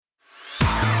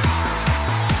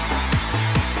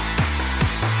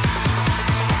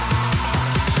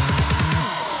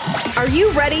you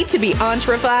ready to be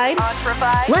entrefied?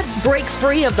 Let's break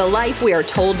free of the life we are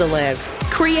told to live.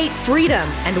 Create freedom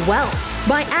and wealth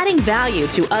by adding value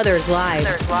to others'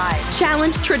 lives.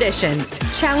 Challenge traditions,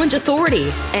 challenge authority,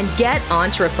 and get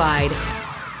entrefied.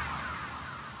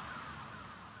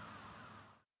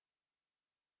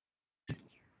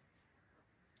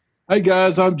 Hey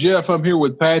guys, I'm Jeff. I'm here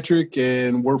with Patrick,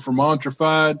 and we're from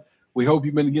Entrefied. We hope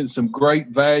you've been getting some great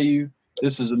value.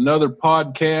 This is another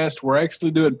podcast. We're actually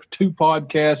doing 2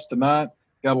 podcasts tonight.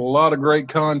 Got a lot of great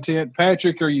content.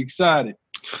 Patrick, are you excited?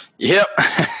 Yep.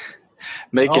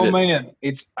 Man,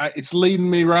 it's leading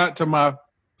me right to my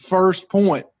first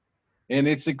point, and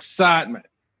it's excitement.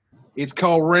 It's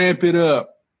called Ramp It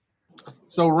Up.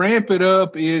 So Ramp It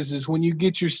Up is when you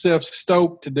get yourself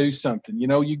stoked to do something.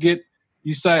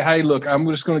 You say, hey, look, I'm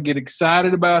just going to get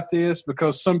excited about this,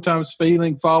 because sometimes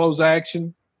feeling follows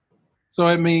action. So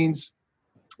it means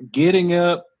getting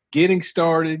up, getting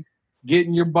started,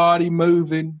 getting your body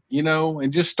moving,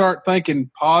 and just start thinking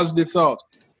positive thoughts.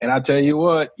 And I tell you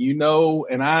what,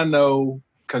 and I know,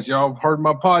 because y'all have heard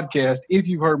my podcast, if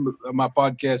you've heard my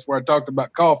podcast where I talked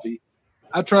about coffee,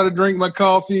 I try to drink my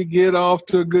coffee, get off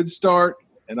to a good start,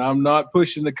 and I'm not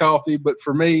pushing the coffee. But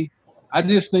for me, I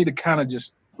just need to kind of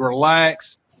just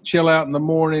relax, chill out in the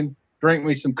morning, drink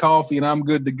me some coffee, and I'm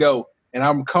good to go. And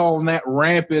I'm calling that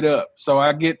Ramp It Up. So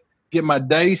I get my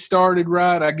day started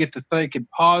right. I get to thinking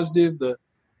positive. The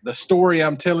story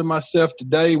I'm telling myself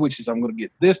today, which is I'm going to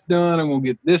get this done, I'm going to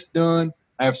get this done.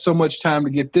 I have so much time to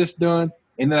get this done.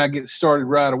 And then I get started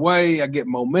right away. I get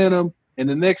momentum. And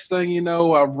the next thing you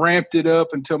know, I've ramped it up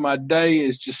until my day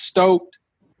is just stoked.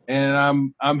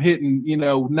 And I'm hitting,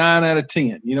 9 out of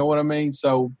 10. You know what I mean?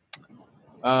 So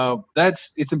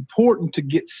it's important to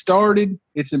get started.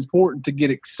 It's important to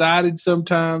get excited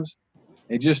sometimes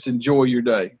and just enjoy your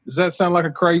day. Does that sound like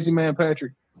a crazy man,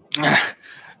 Patrick?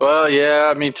 Well, yeah.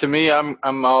 I mean, to me,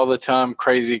 I'm all the time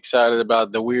crazy excited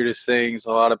about the weirdest things.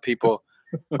 A lot of people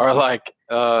are like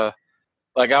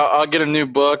I'll get a new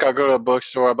book. I'll go to a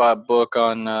bookstore, I'll buy a book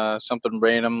on something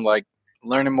random, like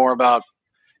learning more about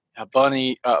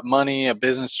money, a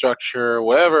business structure,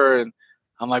 whatever. And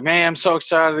I'm like, man, I'm so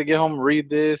excited to get home and read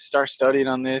this, start studying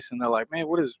on this. And they're like, man,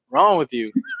 what is wrong with you?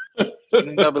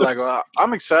 And they'll be like, well,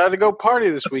 I'm excited to go party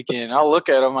this weekend. I'll look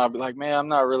at them. I'll be like, man, I'm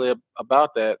not really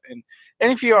about that. And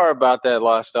if you are about that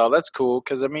lifestyle, that's cool.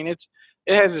 Because, I mean, it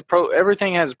has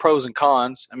everything has pros and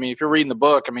cons. I mean, if you're reading the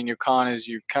book, I mean, your con is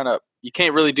you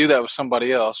can't really do that with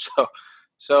somebody else.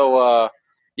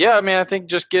 Yeah, I mean, I think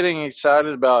just getting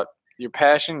excited about your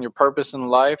passion, your purpose in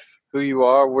life, who you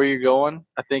are, where you're going.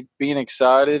 I think being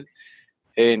excited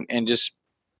and just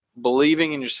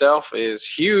believing in yourself is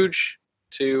huge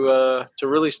to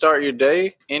really start your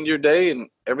day, end your day, and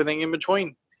everything in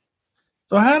between.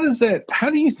 So how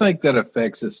do you think that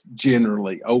affects us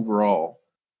generally overall?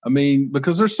 I mean,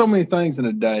 because there's so many things in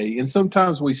a day, and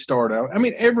sometimes we start out, I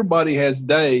mean, everybody has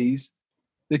days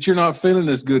that you're not feeling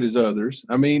as good as others.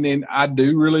 I mean, and I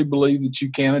do really believe that you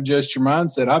can adjust your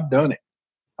mindset. I've done it.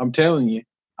 I'm telling you,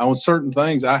 on certain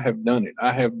things, I have done it.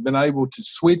 I have been able to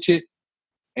switch it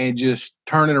and just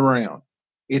turn it around.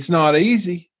 It's not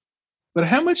easy, but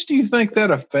how much do you think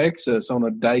that affects us on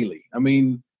a daily? I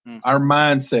mean, our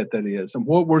mindset, that is, and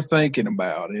what we're thinking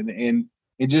about, and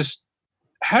just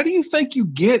how do you think you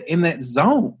get in that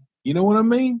zone? You know what I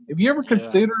mean? Have you ever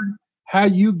considered how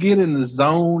you get in the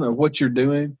zone of what you're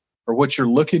doing or what you're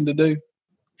looking to do?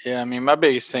 Yeah, I mean, my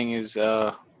biggest thing is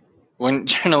when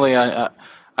generally I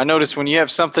notice when you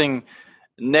have something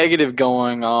negative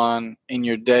going on in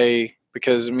your day,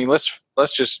 because I mean, let's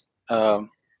just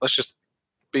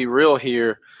be real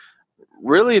here.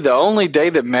 Really, the only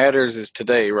day that matters is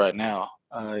today, right now.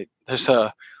 There's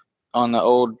on the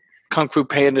old Kung Fu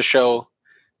Panda show.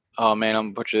 Oh man, I'm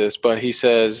gonna butcher this, but he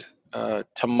says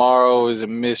tomorrow is a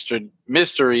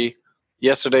mystery.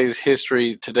 Yesterday's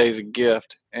history. Today's a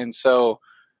gift. And so,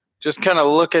 just kind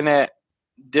of looking at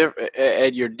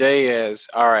your day as,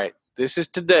 all right, this is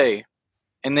today,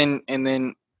 and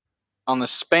then on the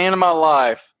span of my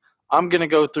life, I'm gonna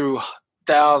go through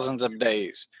thousands of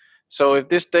days. So if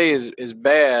this day is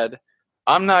bad,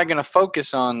 I'm not going to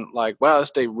focus on like, wow,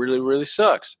 this day really, really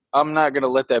sucks. I'm not going to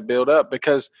let that build up,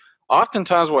 because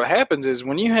oftentimes what happens is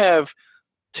when you have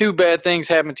 2 bad things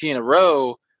happen to you in a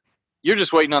row, you're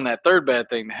just waiting on that 3rd bad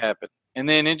thing to happen. And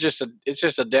then it's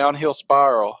just a downhill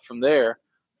spiral from there.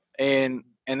 And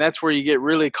that's where you get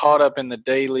really caught up in the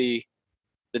daily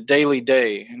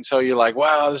day. And so you're like,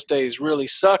 wow, this day is really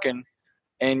sucking.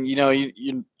 And,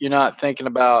 you're not thinking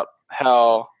about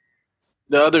how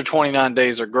the other 29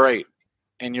 days are great.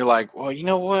 And you're like, well, you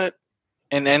know what?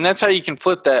 And that's how you can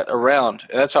flip that around.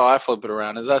 That's how I flip it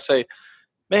around. Is I say,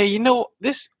 man,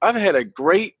 I've had a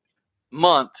great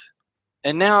month,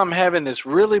 and now I'm having this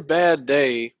really bad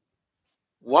day.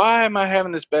 Why am I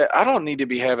having this bad? I don't need to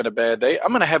be having a bad day. I'm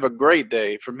going to have a great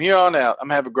day. From here on out, I'm going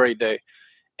to have a great day.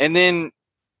 And then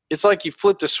it's like you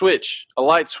flipped a switch, a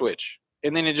light switch,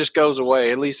 and then it just goes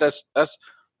away. At least that's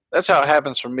how it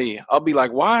happens for me. I'll be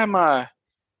like, why am I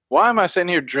sitting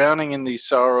here drowning in these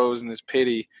sorrows and this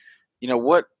pity?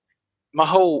 What? My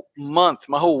whole month,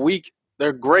 my whole week,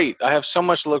 they're great. I have so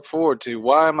much to look forward to.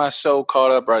 Why am I so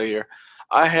caught up right here?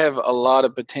 I have a lot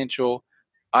of potential.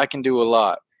 I can do a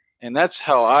lot. And that's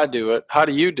how I do it. How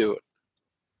do you do it?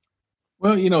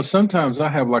 Well, sometimes I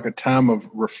have like a time of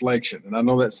reflection, and I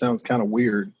know that sounds kind of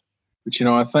weird, but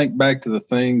I think back to the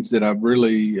things that I've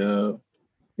really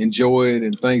enjoyed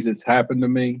and things that's happened to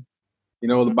me.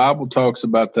 The Bible talks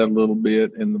about that a little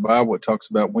bit, and the Bible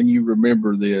talks about when you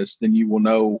remember this, then you will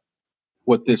know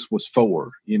what this was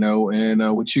for,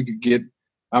 and what you could get.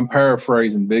 I'm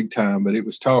paraphrasing big time, but it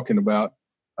was talking about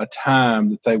a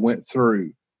time that they went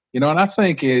through, and I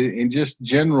think in just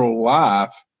general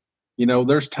life,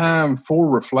 there's time for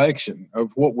reflection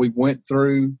of what we went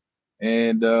through,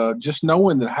 and just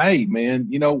knowing that, hey, man,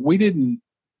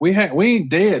 we ain't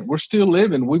dead. We're still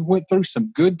living. We went through some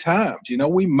good times.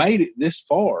 We made it this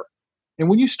far. And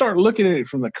when you start looking at it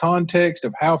from the context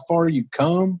of how far you've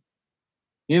come,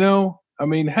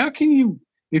 how can you,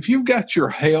 if you've got your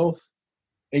health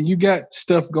and you got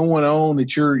stuff going on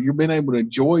that you're being able to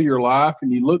enjoy your life,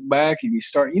 and you look back and you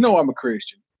start, I'm a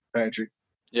Christian, Patrick.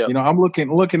 Yeah. I'm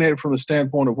looking at it from the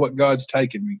standpoint of what God's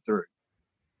taken me through,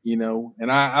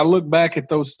 and I look back at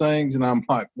those things and I'm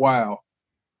like, wow.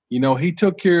 He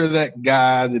took care of that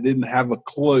guy that didn't have a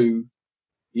clue,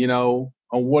 on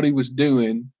what he was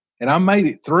doing. And I made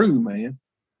it through, man,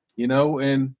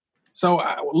 and so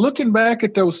looking back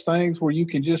at those things where you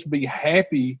can just be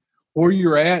happy where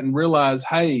you're at and realize,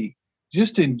 hey,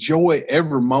 just enjoy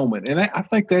every moment. And I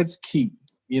think that's key,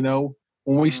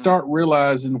 when we start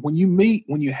realizing when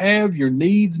you have your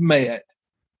needs met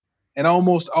and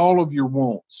almost all of your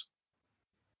wants,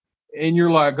 and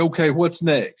you're like, okay, what's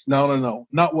next? No,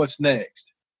 not what's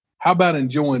next. How about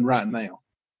enjoying right now?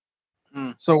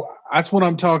 So that's what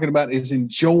I'm talking about, is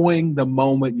enjoying the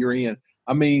moment you're in.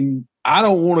 I mean, I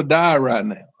don't want to die right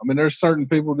now. I mean, there's certain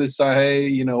people that say,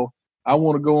 hey, I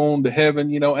want to go on to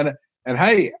heaven, and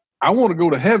hey, I want to go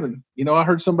to heaven. I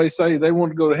heard somebody say they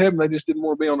want to go to heaven. They just didn't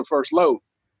want to be on the first load,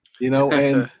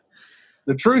 and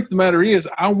the truth of the matter is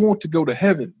I want to go to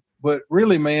heaven. But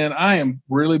really, man, I am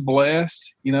really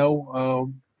blessed.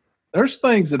 There's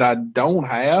things that I don't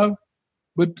have,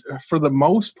 but for the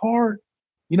most part,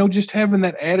 just having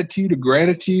that attitude of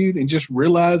gratitude and just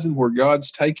realizing where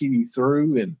God's taking you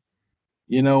through. And,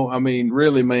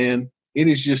 really, man, it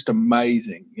is just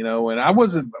amazing, and I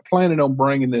wasn't planning on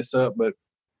bringing this up, but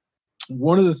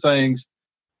one of the things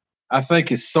I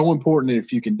think is so important,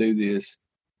 if you can do this,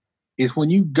 is when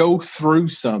you go through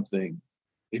something,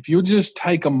 if you'll just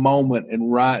take a moment and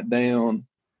write down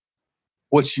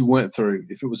what you went through,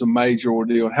 if it was a major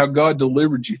ordeal, and how God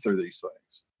delivered you through these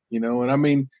things,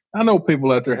 and I know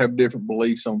people out there have different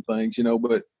beliefs on things,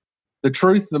 but the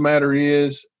truth of the matter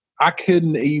is I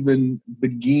couldn't even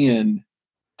begin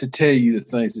to tell you the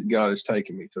things that God has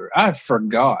taken me through. I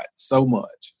forgot so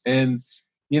much. And,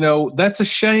 that's a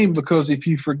shame, because if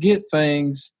you forget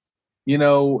things,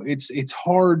 it's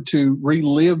hard to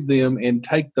relive them and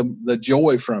take the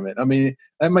joy from it. I mean,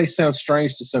 that may sound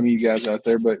strange to some of you guys out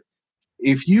there, but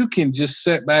if you can just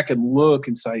sit back and look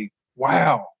and say,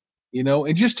 wow,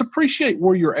 and just appreciate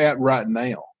where you're at right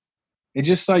now, and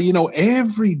just say,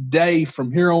 every day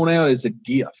from here on out is a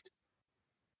gift.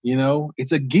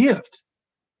 It's a gift.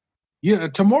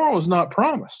 Tomorrow is not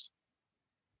promised.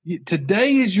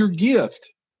 Today is your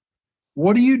gift.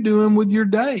 What are you doing with your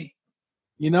day?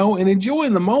 And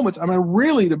enjoying the moments. I mean,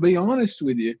 really, to be honest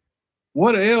with you,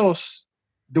 what else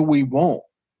do we want?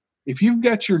 If you've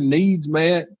got your needs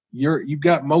met, you've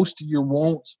got most of your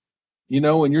wants,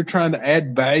 and you're trying to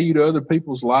add value to other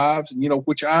people's lives, and,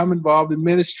 which I'm involved in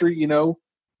ministry, to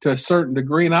a certain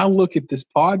degree. And I look at this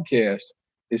podcast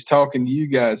as talking to you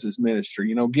guys as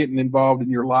ministry, getting involved in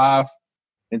your life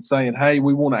and saying, hey,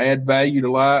 we want to add value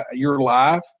to your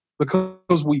life,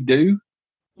 because we do,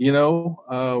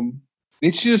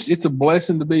 it's a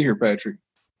blessing to be here, Patrick.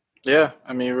 Yeah,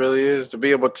 I mean, it really is to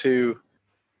be able to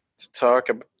talk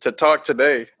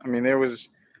today. I mean, there was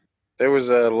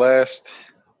a last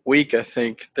week, I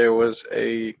think there was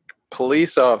a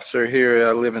police officer here.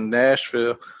 I live in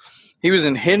Nashville. He was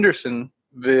in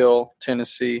Hendersonville,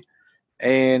 Tennessee,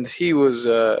 and he was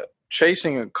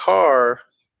chasing a car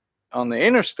on the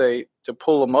interstate to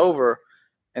pull him over,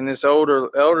 and this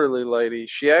elderly lady,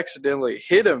 she accidentally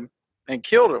hit him and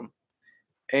killed him.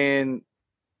 And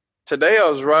today I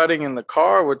was riding in the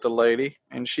car with the lady,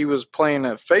 and she was playing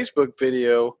a Facebook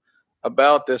video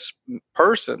about this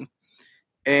person,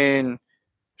 and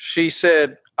she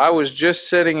said, I was just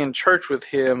sitting in church with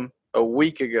him a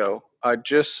week ago. I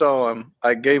just saw him.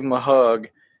 I gave him a hug,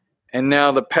 and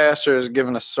now the pastor is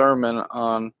giving a sermon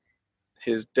on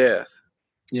his death.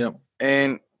 Yep.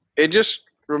 And it just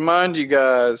reminds you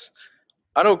guys,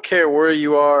 I don't care where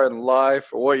you are in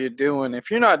life or what you're doing.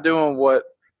 If you're not doing what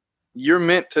you're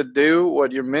meant to do,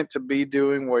 what you're meant to be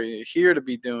doing, what you're here to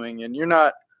be doing, and you're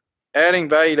not adding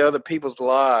value to other people's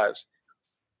lives.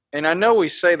 And I know we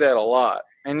say that a lot.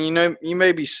 And, you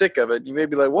may be sick of it. You may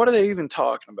be like, what are they even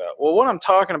talking about? Well, what I'm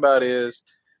talking about is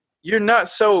you're not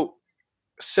so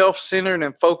self-centered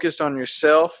and focused on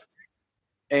yourself,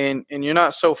 and you're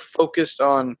not so focused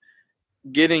on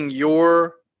getting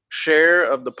your share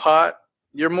of the pot.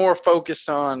 You're more focused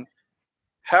on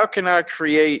how can I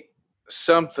create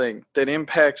something that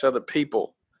impacts other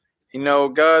people.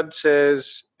 God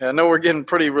says, I know we're getting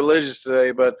pretty religious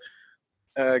today, but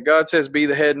God says be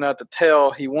the head, not the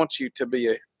tail. He wants you to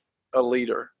be a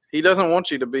leader. He doesn't want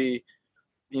you to be,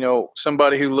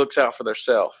 somebody who looks out for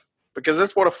themselves, because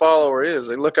that's what a follower is.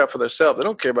 They look out for themselves. They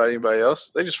don't care about anybody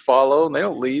else. They just follow, and they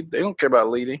don't lead. They don't care about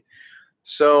leading.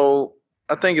 So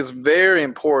I think it's very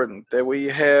important that we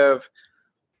have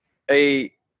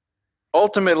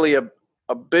ultimately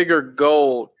a bigger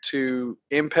goal to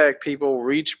impact people,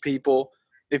 reach people.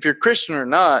 If you're Christian or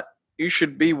not, you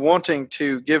should be wanting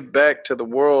to give back to the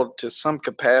world to some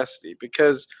capacity,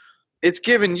 because it's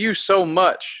given you so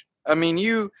much. I mean,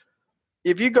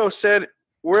 if you go set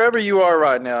wherever you are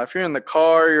right now, if you're in the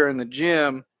car, you're in the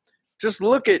gym, just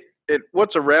look at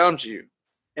what's around you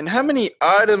and how many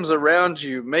items around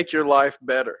you make your life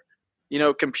better.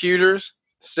 Computers,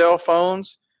 cell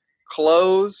phones,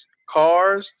 clothes,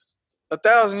 cars.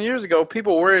 1,000 years ago,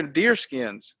 people were wearing deer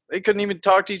skins. They couldn't even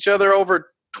talk to each other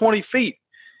over 20 feet.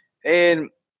 And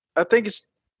I think it's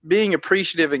being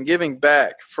appreciative and giving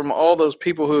back from all those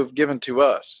people who have given to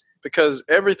us, because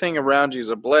everything around you is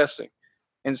a blessing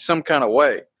in some kind of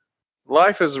way.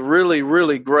 Life is really,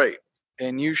 really great,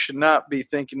 and you should not be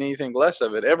thinking anything less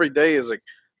of it. Every day is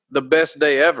the best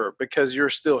day ever because you're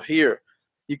still here.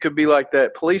 You could be like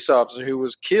that police officer who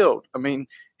was killed. I mean,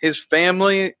 his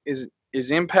family is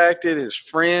impacted, his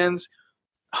friends,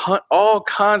 all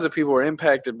kinds of people are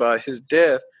impacted by his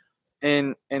death.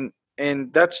 And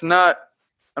that's not,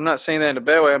 I'm not saying that in a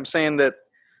bad way. I'm saying that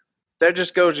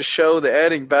just goes to show that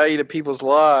adding value to people's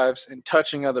lives and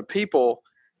touching other people,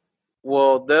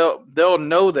 well, they'll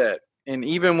know that. And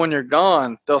even when you're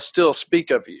gone, they'll still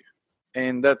speak of you.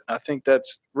 And I think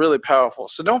that's really powerful.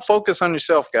 So don't focus on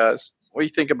yourself, guys. What do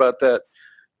you think about that,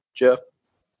 Jeff?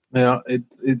 Now,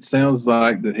 it sounds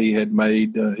like that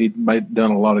he'd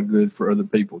done a lot of good for other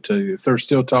people too. If they're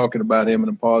still talking about him in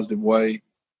a positive way,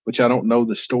 which I don't know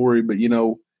the story, but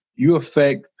you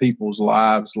affect people's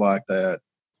lives like that.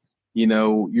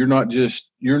 You're not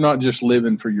just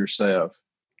living for yourself.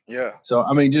 Yeah. So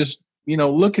I mean, just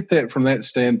look at that from that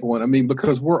standpoint. I mean,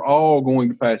 because we're all going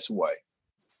to pass away.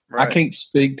 Right. I can't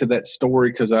speak to that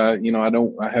story because I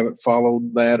haven't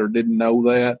followed that or didn't know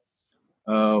that.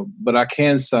 But I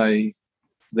can say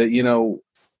that,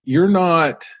 you're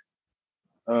not,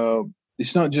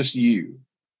 it's not just you.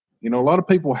 A lot of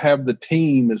people have the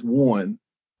team as one.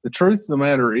 The truth of the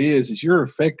matter is you're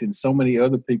affecting so many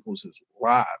other people's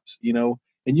lives,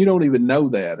 and you don't even know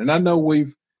that. And I know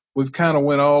we've kind of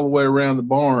went all the way around the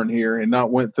barn here and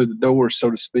not went through the door,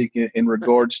 so to speak, in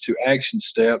regards to action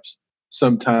steps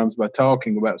sometimes by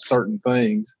talking about certain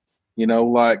things,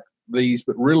 like these,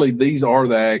 but really these are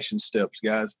the action steps,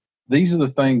 guys. These are the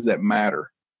things that matter,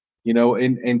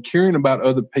 and caring about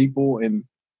other people and,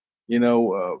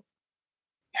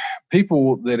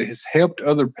 people that has helped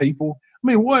other people.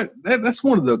 I mean, that's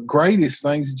one of the greatest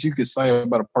things that you could say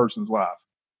about a person's life,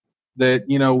 that,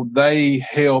 they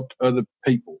helped other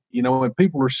people, and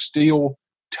people are still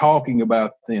talking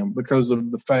about them because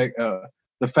of the fact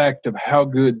of how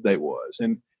good they was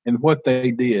and what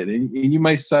they did. And you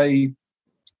may say,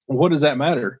 well, what does that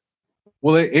matter?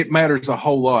 Well, it matters a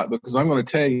whole lot, because I'm going to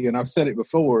tell you, and I've said it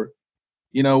before,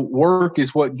 work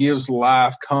is what gives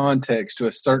life context to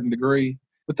a certain degree,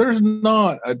 but there's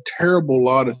not a terrible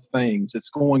lot of things that's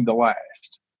going to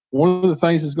last. One of the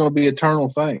things is going to be eternal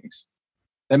things.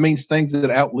 That means things that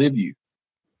outlive you,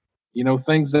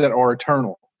 things that are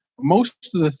eternal.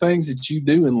 Most of the things that you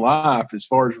do in life, as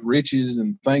far as riches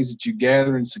and things that you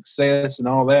gather and success and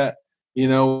all that,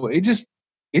 it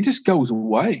just goes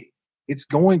away.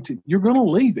 you're going to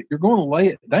leave it. You're going to lay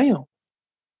it down.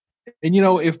 And,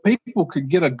 if people could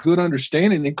get a good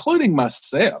understanding, including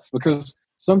myself, because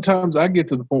sometimes I get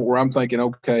to the point where I'm thinking,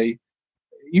 okay,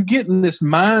 you get in this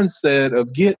mindset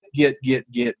of get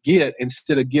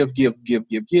instead of give,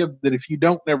 that if you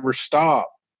don't never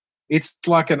stop, it's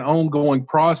like an ongoing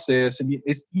process. And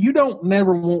you don't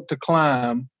never want to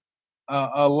climb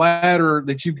a ladder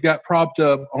that you've got propped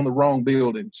up on the wrong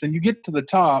building. So you get to the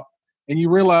top and you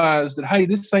realize that, hey,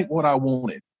 this ain't what I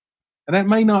wanted. And that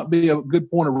may not be a good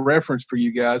point of reference for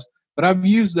you guys, but I've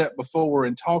used that before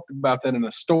and talked about that in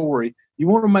a story. You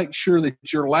want to make sure that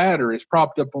your ladder is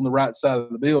propped up on the right side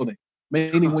of the building.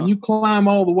 Meaning when you climb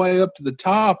all the way up to the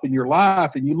top in your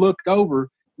life and you look over,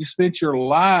 you spent your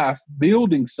life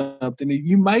building something and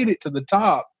you made it to the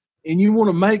top, and you want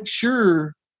to make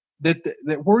sure that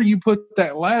where you put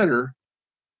that ladder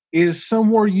is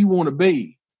somewhere you want to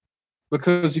be.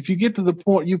 Because if you get to the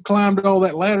point you've climbed all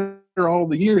that ladder all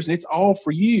the years and it's all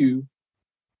for you,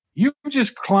 you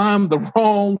just climbed the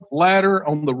wrong ladder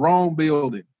on the wrong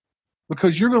building,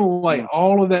 because you're going to lay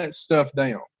all of that stuff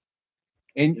down.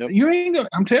 And you ain't gonna,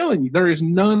 I'm telling you, there is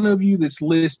none of you that's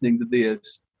listening to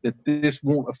this that this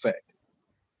won't affect.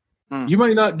 You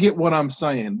may not get what I'm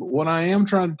saying, but what I am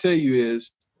trying to tell you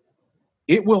is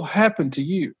it will happen to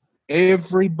you.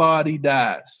 Everybody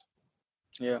dies.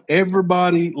 Yeah.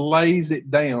 Everybody lays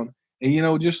it down.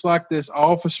 And, just like this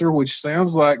officer, which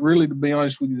sounds like, really, to be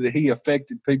honest with you, that he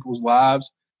affected people's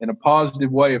lives in a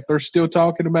positive way. If they're still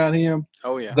talking about him,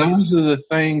 oh yeah, those are the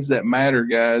things that matter,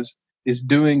 guys, is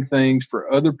doing things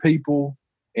for other people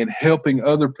and helping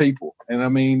other people. And, I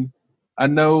mean, I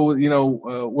know,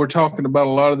 we're talking about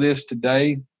a lot of this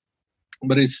today,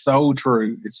 but it's so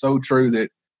true. It's so true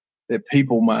that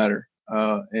people matter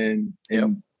and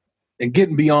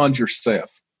getting beyond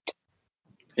yourself.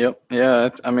 Yep. Yeah.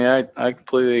 I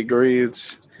completely agree.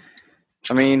 It's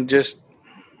kind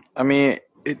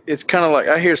of like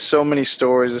I hear so many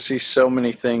stories. I see so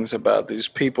many things about these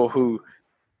people who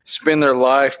spend their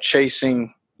life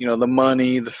chasing, the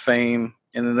money, the fame,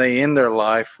 and then they end their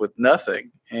life with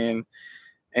nothing. And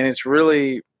it's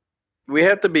really, we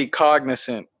have to be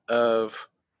cognizant of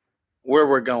where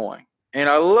we're going. And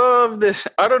I love this.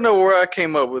 I don't know where I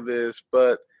came up with this,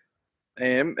 but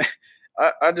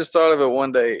I just thought of it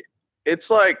one day. It's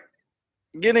like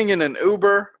getting in an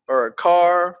Uber or a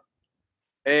car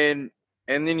and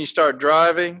then you start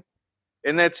driving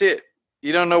and that's it.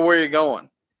 You don't know where you're going.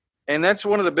 And that's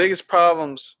one of the biggest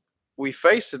problems we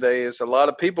face today is a lot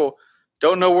of people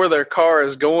don't know where their car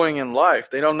is going in life.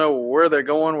 They don't know where they're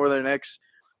going, where their next,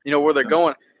 where they're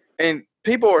going. And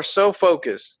people are so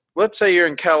focused. Let's say you're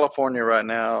in California right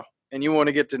now and you want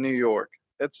to get to New York.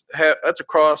 That's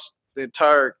across the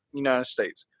entire United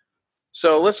States.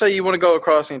 So let's say you want to go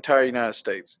across the entire United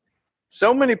States.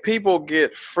 So many people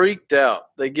get freaked out.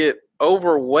 They get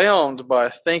overwhelmed by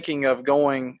thinking of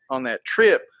going on that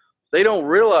trip. They don't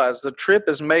realize the trip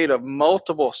is made of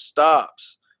multiple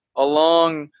stops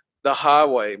along the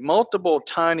highway, multiple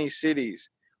tiny cities.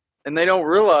 And they don't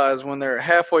realize when they're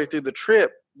halfway through the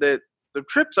trip that the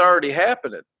trip's already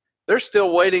happening. They're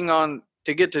still waiting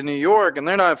to get to New York, and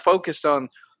they're not focused on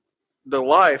the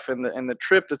life and the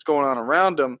trip that's going on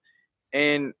around them.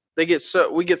 And we get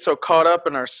so caught up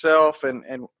in ourselves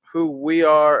and who we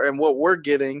are and what we're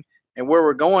getting and where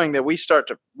we're going that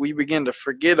we begin to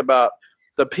forget about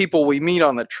the people we meet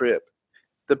on the trip,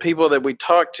 the people that we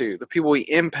talk to, the people we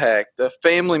impact, the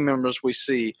family members we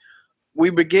see. We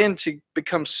begin to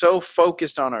become so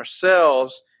focused on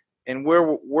ourselves and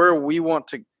where we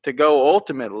want to go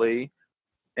ultimately,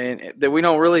 and that we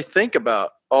don't really think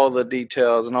about all the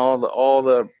details and all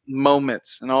the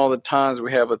moments and all the times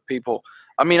we have with people.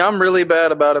 I mean, I'm really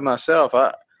bad about it myself.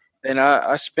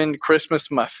 I spend Christmas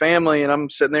with my family, and I'm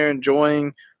sitting there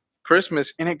enjoying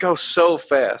Christmas, and it goes so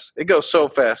fast. It goes so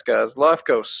fast, guys. Life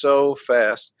goes so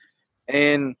fast.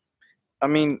 And, I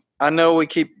mean, I know we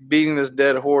keep beating this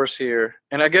dead horse here,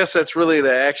 and I guess that's really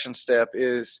the action step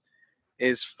is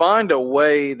find a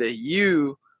way that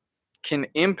you can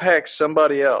impact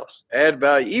somebody else, add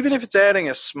value, even if it's adding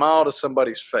a smile to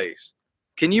somebody's face.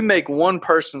 Can you make one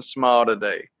person smile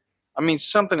today? I mean,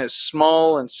 something as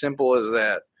small and simple as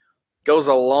that goes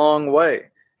a long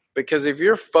way. Because if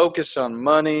you're focused on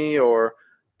money or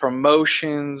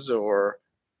promotions or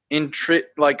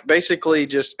like basically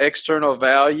just external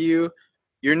value,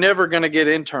 you're never going to get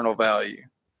internal value.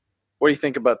 What do you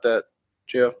think about that,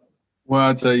 Jeff? Well,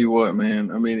 I tell you what,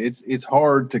 man. I mean, it's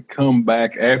hard to come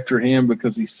back after him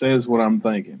because he says what I'm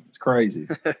thinking. It's crazy.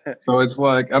 So it's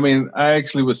like, I mean, I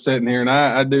actually was sitting here, and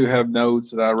I do have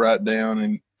notes that I write down,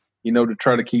 and to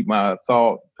try to keep my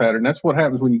thought pattern. That's what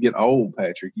happens when you get old,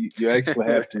 Patrick. You actually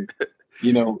have to,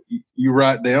 you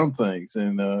write down things,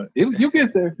 and you'll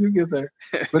get there. You'll get there.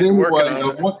 But anyway,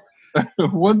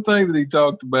 one thing that he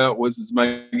talked about was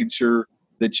making sure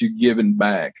that you're giving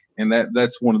back, and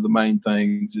that's one of the main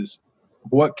things is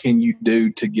what can you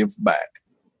do to give back,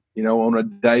 on a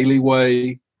daily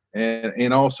way,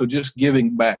 and also just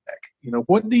giving back.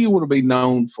 What do you want to be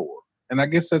known for? And I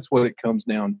guess that's what it comes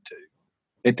down to.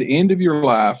 At the end of your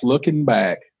life, looking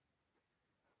back,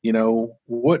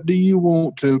 what do you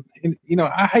want to,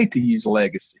 I hate to use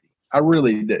legacy. I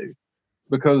really do,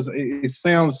 because it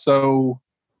sounds so,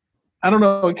 I don't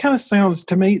know, it kind of sounds,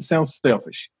 to me, it sounds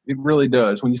selfish. It really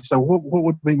does. When you say, what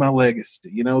would be my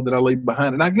legacy, that I leave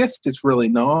behind? And I guess it's really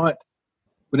not,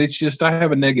 but it's just, I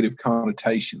have a negative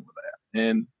connotation with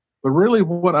that. But really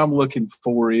what I'm looking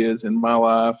for is in my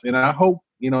life, and I hope,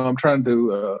 I'm trying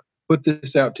to put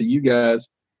this out to you guys.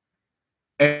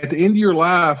 At the end of your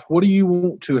life, what do you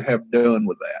want to have done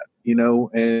with that?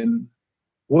 And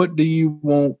what do you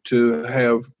want to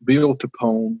have built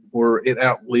upon where it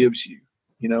outlives you?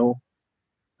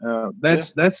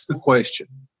 That's the question,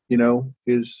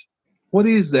 is what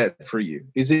is that for you?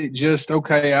 Is it just,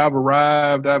 okay, I've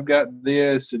arrived, I've got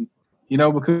this, and,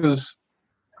 because,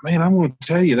 man, I'm going to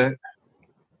tell you that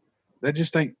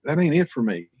ain't it for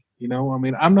me.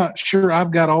 I'm not sure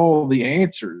I've got all the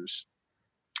answers,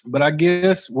 but I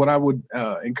guess what I would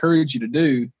encourage you to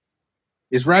do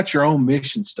is write your own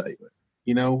mission statement,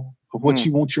 of what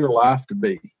you want your life to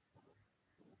be.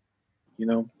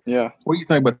 Yeah. What do you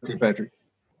think about that, Patrick?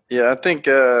 Yeah, I think,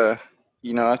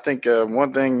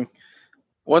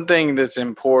 one thing that's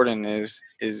important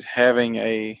is having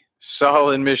a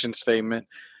solid mission statement,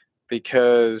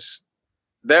 because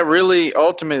that really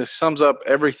ultimately sums up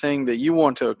everything that you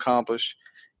want to accomplish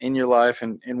in your life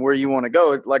and where you want to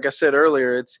go. Like I said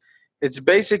earlier, it's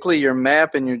basically your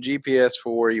map and your GPS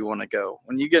for where you want to go.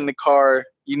 When you get in the car,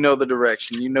 you know the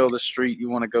direction, you know the street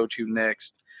you want to go to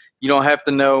next. You don't have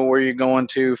to know where you're going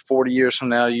to 40 years from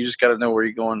now. You just got to know where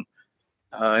you're going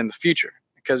in the future,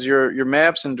 because your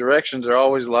maps and directions are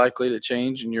always likely to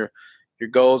change, and your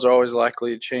goals are always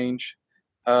likely to change.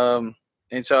 And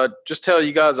so I just tell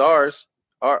you guys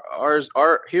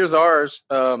here's ours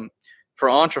for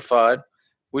Entrified.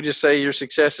 We just say your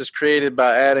success is created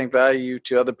by adding value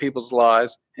to other people's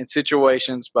lives and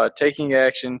situations by taking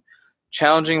action,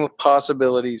 challenging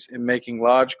possibilities, and making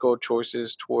logical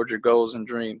choices towards your goals and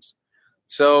dreams.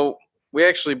 So we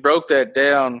actually broke that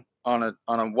down on a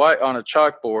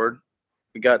chalkboard.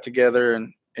 We got together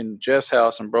in Jeff's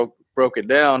house and broke it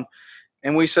down,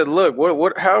 and we said, look,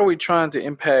 how are we trying to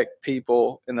impact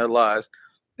people in their lives?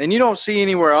 And you don't see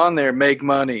anywhere on there, make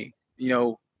money,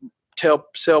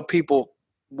 sell people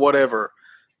whatever.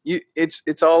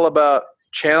 It's all about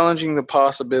challenging the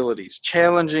possibilities,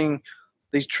 challenging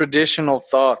these traditional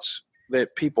thoughts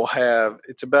that people have.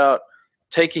 It's about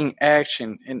taking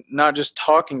action and not just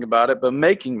talking about it, but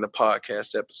making the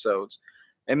podcast episodes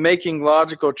and making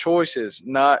logical choices,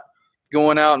 not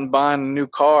going out and buying a new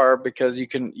car because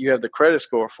you have the credit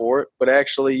score for it, but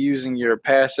actually using your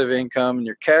passive income and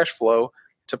your cash flow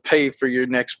to pay for your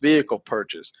next vehicle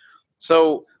purchase.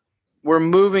 So we're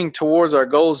moving towards our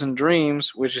goals and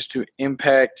dreams, which is to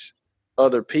impact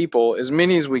other people, as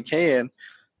many as we can.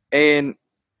 And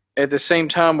at the same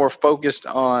time, we're focused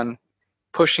on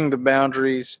pushing the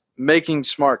boundaries, making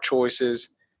smart choices.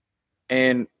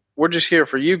 And we're just here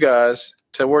for you guys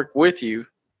to work with you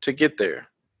to get there.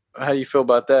 How do you feel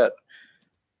about that?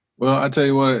 Well, I tell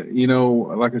you what,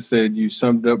 like I said, you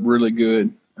summed it up really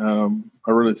good.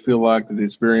 I really feel like that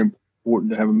it's very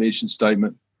important to have a mission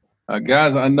statement.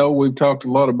 Guys, I know we've talked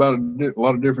a lot about a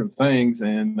lot of different things,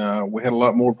 and we had a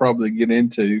lot more probably to get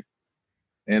into.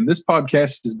 And this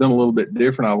podcast has been a little bit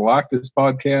different. I like this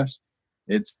podcast.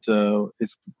 It's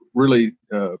really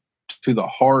to the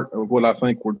heart of what I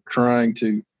think we're trying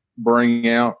to bring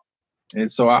out. And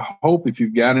so I hope if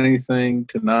you've got anything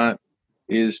tonight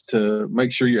is to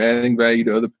make sure you're adding value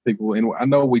to other people. And I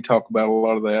know we talk about a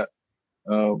lot of that.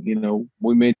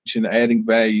 We mentioned adding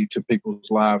value to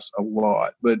people's lives a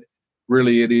lot, but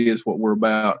really it is what we're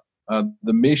about.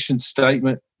 The mission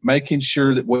statement, making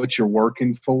sure that what you're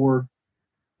working for,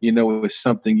 is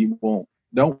something you want.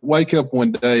 Don't wake up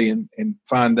one day and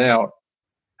find out,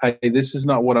 hey, this is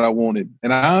not what I wanted.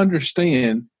 And I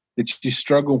understand that you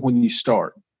struggle when you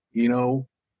start. You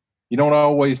don't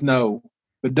always know.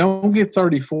 But don't get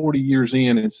 30, 40 years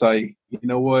in and say, you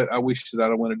know what, I wish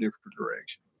that I went a different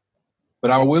direction.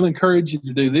 But I will encourage you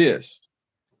to do this.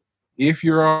 If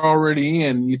you're already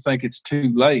in and you think it's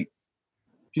too late,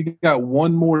 if you got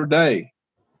one more day,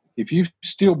 if you're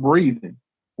still breathing,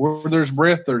 Where there's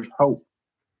breath, there's hope.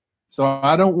 So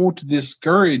I don't want to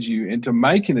discourage you into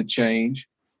making a change,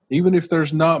 even if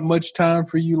there's not much time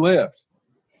for you left,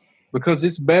 because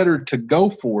it's better to go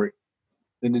for it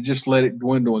than to just let it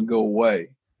dwindle and go away.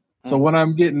 So what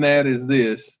I'm getting at is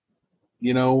this,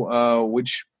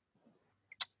 which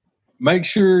make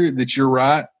sure that you're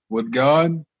right with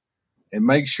God, and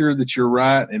make sure that you're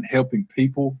right in helping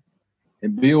people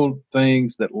and build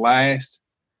things that last.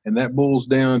 And that boils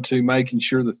down to making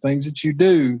sure the things that you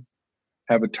do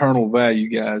have eternal value,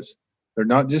 guys. They're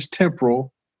not just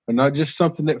temporal. They're not just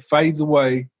something that fades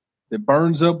away, that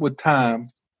burns up with time,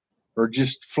 or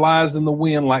just flies in the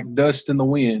wind like dust in the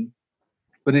wind,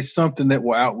 but it's something that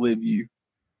will outlive you.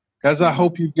 Guys, I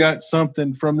hope you've got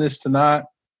something from this tonight.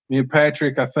 Me and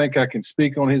Patrick, I think I can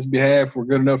speak on his behalf. We're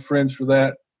good enough friends for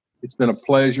that. It's been a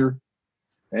pleasure.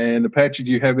 And Patrick,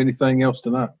 do you have anything else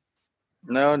tonight?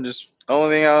 No, just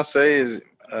only thing I'll say is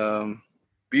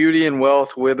beauty and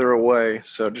wealth wither away.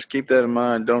 So just keep that in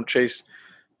mind. Don't chase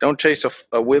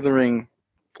a withering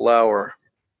flower.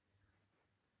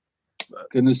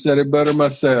 Couldn't have said it better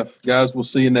myself. Guys, we'll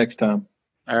see you next time.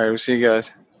 All right, we'll see you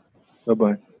guys.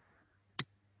 Bye-bye.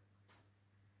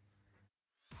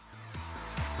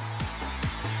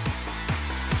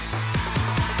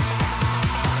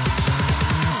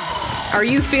 Are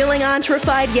you feeling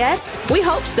entrified yet? We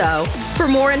hope so. For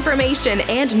more information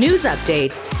and news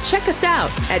updates, check us out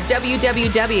at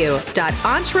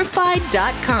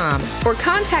www.entrified.com or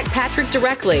contact Patrick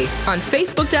directly on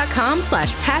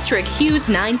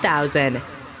facebook.com/PatrickHughes9000.